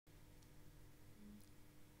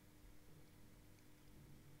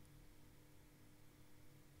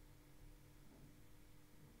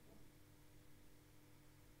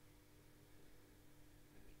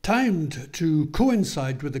Timed to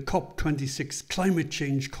coincide with the COP26 climate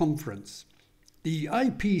change conference, the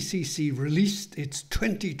IPCC released its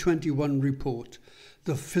 2021 report,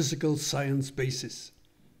 The Physical Science Basis.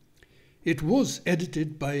 It was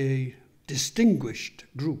edited by a distinguished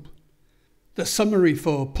group. The summary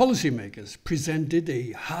for policymakers presented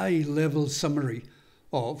a high-level summary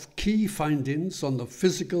of key findings on the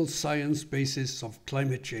physical science basis of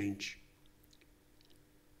climate change.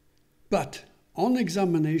 But on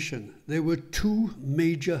examination, there were two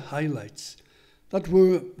major highlights that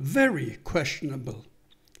were very questionable: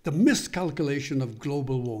 the miscalculation of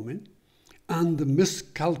global warming and the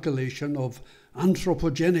miscalculation of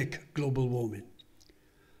anthropogenic global warming.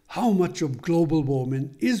 How much of global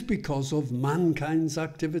warming is because of mankind's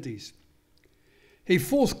activities? A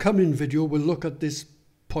forthcoming video will look at this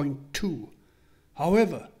point too.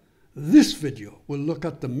 However, this video will look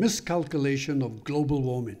at the miscalculation of global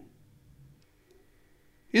warming.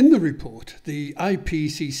 In the report, the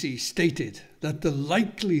IPCC stated that the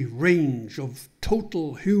likely range of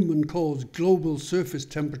total human-caused global surface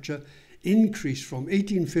temperature increase from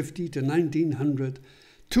 1850 to 1900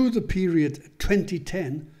 to the period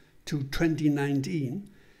 2010 to 2019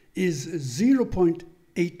 is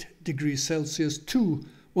 0.8 degrees Celsius to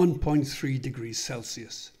 1.3 degrees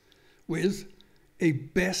Celsius, with a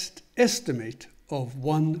best estimate of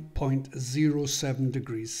 1.07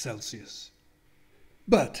 degrees Celsius.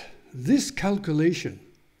 But this calculation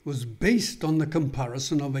was based on the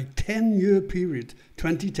comparison of a 10-year period,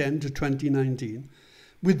 2010 to 2019,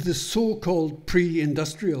 with the so-called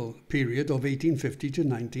pre-industrial period of 1850 to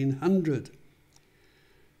 1900.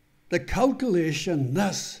 The calculation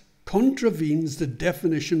thus contravenes the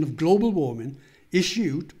definition of global warming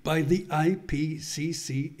issued by the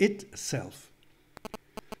IPCC itself.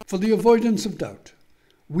 For the avoidance of doubt,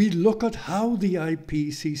 we look at how the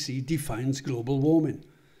IPCC defines global warming.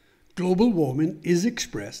 Global warming is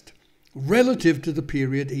expressed relative to the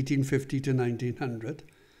period 1850 to 1900,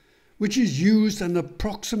 which is used an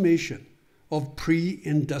approximation of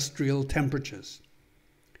pre-industrial temperatures,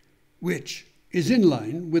 which is in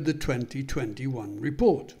line with the 2021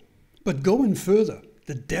 report. But going further,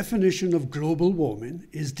 the definition of global warming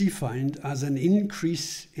is defined as an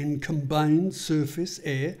increase in combined surface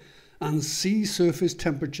air and sea surface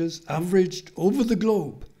temperatures averaged over the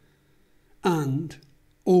globe and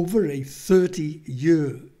over a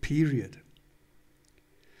 30-year period.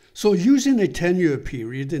 So using a 10-year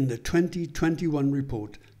period in the 2021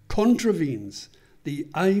 report contravenes the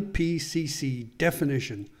IPCC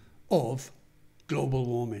definition of global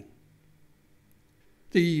warming.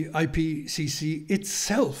 The IPCC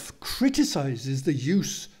itself criticizes the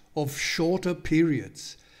use of shorter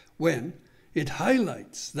periods when it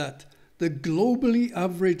highlights that the globally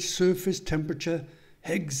average surface temperature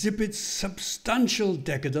exhibits substantial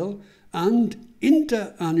decadal and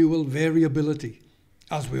interannual variability,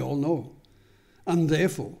 as we all know. And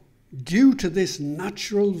therefore, due to this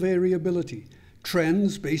natural variability,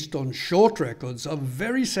 trends based on short records are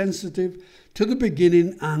very sensitive to the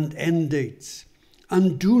beginning and end dates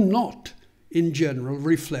and do not, in general,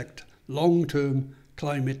 reflect long-term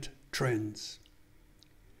climate trends.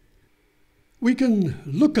 We can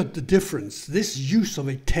look at the difference this use of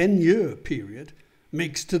a 10-year period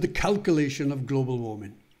makes to the calculation of global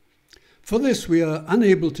warming. For this, we are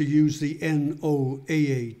unable to use the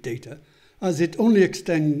NOAA data as it only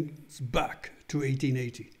extends back to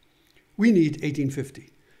 1880. We need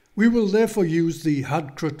 1850. We will therefore use the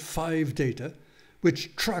Hadkrut 5 data,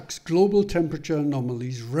 which tracks global temperature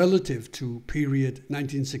anomalies relative to period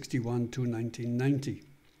 1961 to 1990.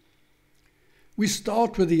 We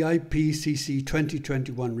start with the IPCC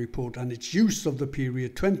 2021 report and its use of the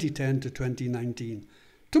period 2010 to 2019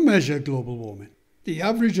 to measure global warming. The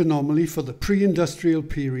average anomaly for the pre-industrial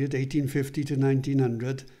period 1850 to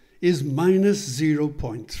 1900 is minus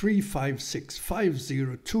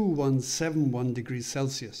 0.356502171 degrees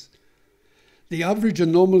Celsius. The average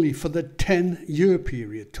anomaly for the 10-year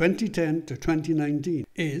period 2010 to 2019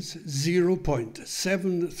 is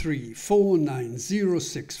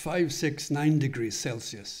 0.734906569 degrees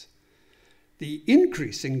Celsius. The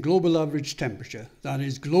increase in global average temperature, that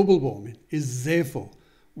is global warming, is therefore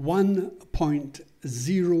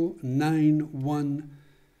 1.091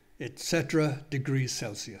 etc. degrees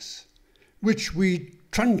Celsius, which we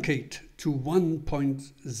truncate to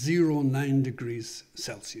 1.09 degrees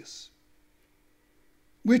Celsius,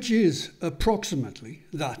 which is approximately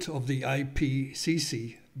that of the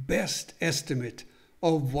IPCC best estimate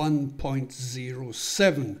of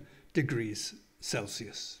 1.07 degrees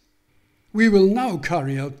Celsius. We will now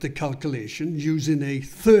carry out the calculation using a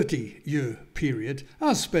 30-year period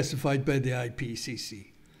as specified by the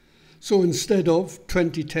IPCC. So instead of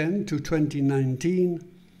 2010 to 2019,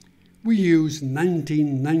 we use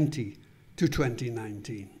 1990 to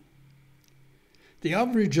 2019. The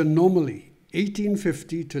average anomaly,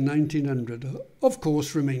 1850 to 1900, of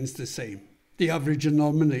course remains the same. The average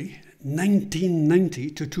anomaly, 1990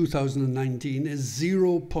 to 2019, is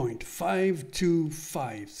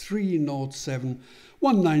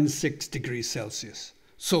 0.525307196 degrees Celsius.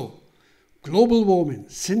 So, global warming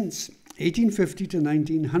since 1850 to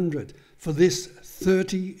 1900 for this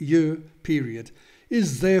 30-year period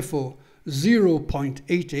is therefore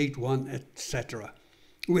 0.881, etc.,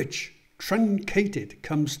 which truncated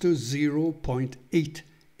comes to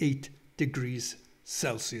 0.88 degrees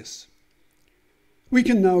Celsius. We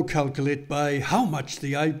can now calculate by how much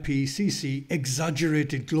the IPCC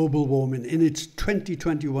exaggerated global warming in its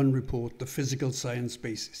 2021 report, The Physical Science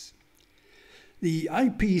Basis. The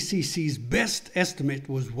IPCC's best estimate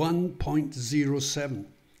was 1.07.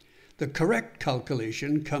 The correct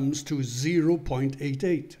calculation comes to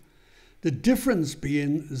 0.88, the difference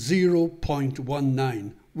being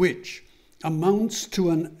 0.19, which amounts to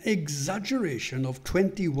an exaggeration of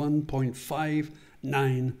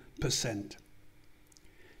 21.59%.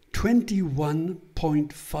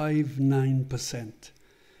 21.59%.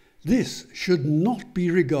 This should not be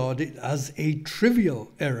regarded as a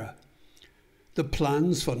trivial error. The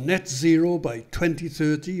plans for net zero by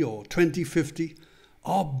 2030 or 2050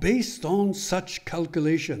 are based on such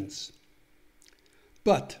calculations.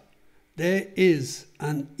 But there is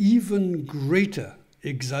an even greater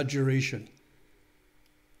exaggeration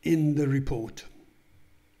in the report.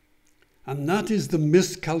 And that is the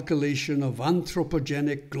miscalculation of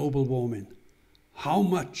anthropogenic global warming. How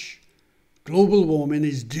much global warming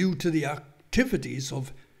is due to the activities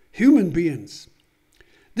of human beings.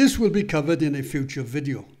 This will be covered in a future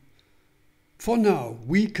video. For now,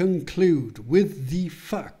 we conclude with the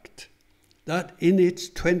fact that in its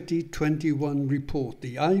 2021 report,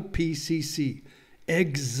 the IPCC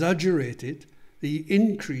exaggerated the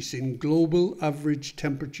increase in global average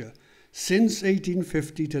temperature since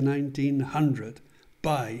 1850 to 1900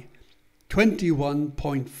 by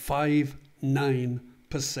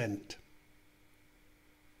 21.59%.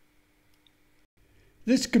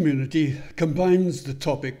 This community combines the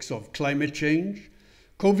topics of climate change,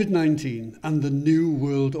 COVID-19 and the New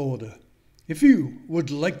World Order. If you would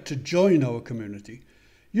like to join our community,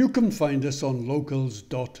 you can find us on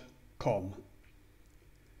locals.com.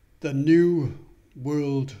 The New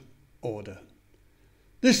World Order.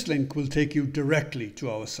 This link will take you directly to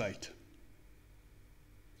our site.